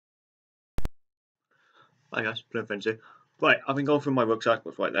Hi guys, Plymouth Fenns here. Right, I've been going through my rucksack,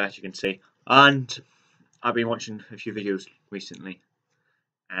 what's right there as you can see, and I've been watching a few videos recently,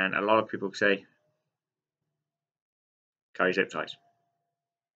 and a lot of people say carry zip ties.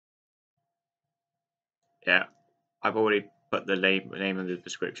 Yeah, I've already put the name of the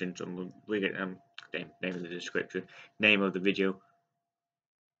description, so I'm reading name of the description, name of the video.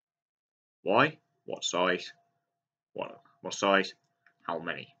 Why? What size? What size? How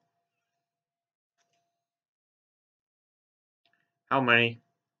many? How many?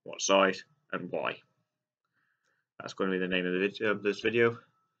 What size? And why? That's going to be the name of the this video.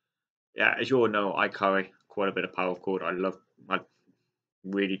 Yeah, as you all know, I carry quite a bit of paracord. I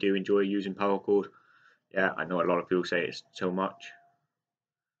really do enjoy using paracord. Yeah, I know a lot of people say it's so much,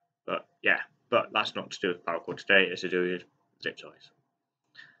 but yeah, but that's not to do with paracord today. It's to do with zip ties.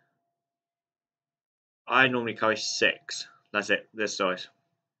 I normally carry 6. That's it. This size.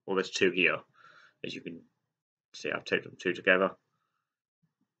 Well, there's 2 here, as you can see. I've taped them 2 together.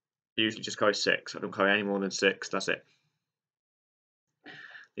 I usually just carry 6. I don't carry any more than 6. That's it.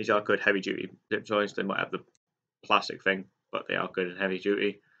 These are good heavy duty zip ties. They might have the plastic thing, but they are good and heavy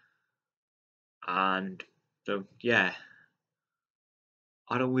duty. And so yeah,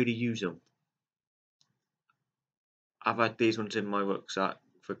 I don't really use them. I've had these ones in my rucksack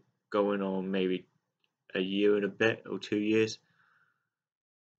for going on maybe a year and a bit or 2 years.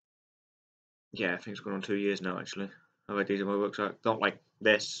 Yeah, I think it's going on 2 years now actually. I've had these in my rucksack. Not like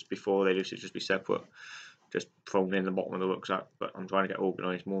this before, they used to just be separate, just thrown in the bottom of the rucksack, but I'm trying to get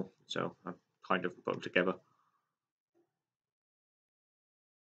organised more, so I've kind of put them together.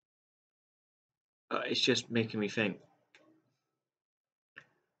 It's just making me think,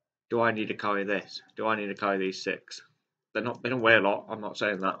 do I need to carry this? Do I need to carry these 6? They don't weigh a lot, I'm not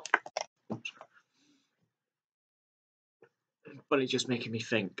saying that. Oops. But it's just making me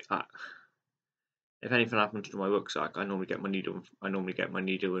think that if anything happens to my rucksack, I normally get my needle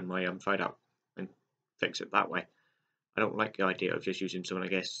and my thread out and fix it that way. I don't like the idea of just using someone, I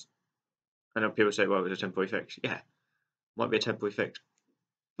guess. I know people say, well, it was a temporary fix. Yeah, might be a temporary fix.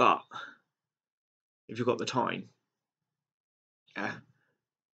 But if you've got the time, yeah,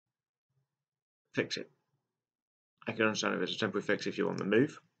 fix it. I can understand if it's a temporary fix if you're on the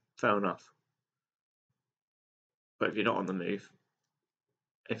move. Fair enough. But if you're not on the move,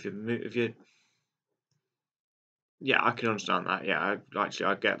 yeah, I can understand that. Yeah,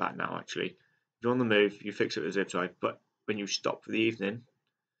 I get that now. Actually, if you're on the move, you fix it with a zip tie. But when you stop for the evening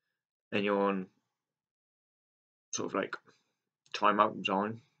and you're on sort of like timeout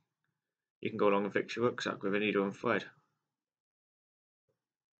zone, you can go along and fix your rucksack with a needle and thread.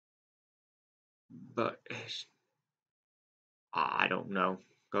 But I don't know,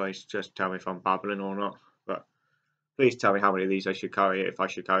 guys. Just tell me if I'm babbling or not. But please tell me how many of these I should carry, if I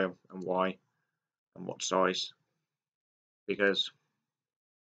should carry them, and why, and what size. Because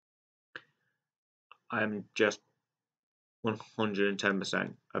I'm just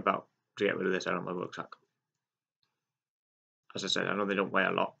 110% about to get rid of this out of my rucksack. As I said, I know they don't weigh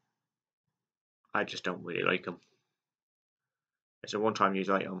a lot. I just don't really like them. It's a one-time use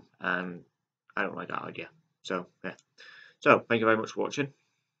item, and I don't like that idea. So yeah. So thank you very much for watching.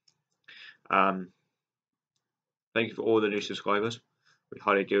 Thank you for all the new subscribers. We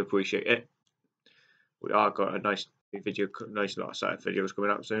highly do appreciate it. We are got a nice video, nice lot of set of videos coming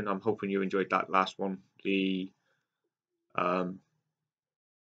up soon. I'm hoping you enjoyed that last one, the Lone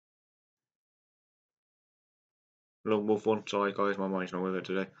Wolf one. Sorry guys, my mind's not with it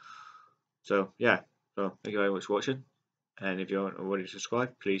today. So yeah, so thank you very much for watching. And if you aren't already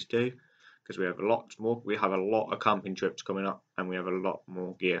subscribed, please do, because we have a lot more. We have a lot of camping trips coming up, and we have a lot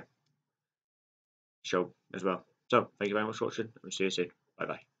more gear show as well. So thank you very much for watching, and we'll see you soon. Bye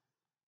bye.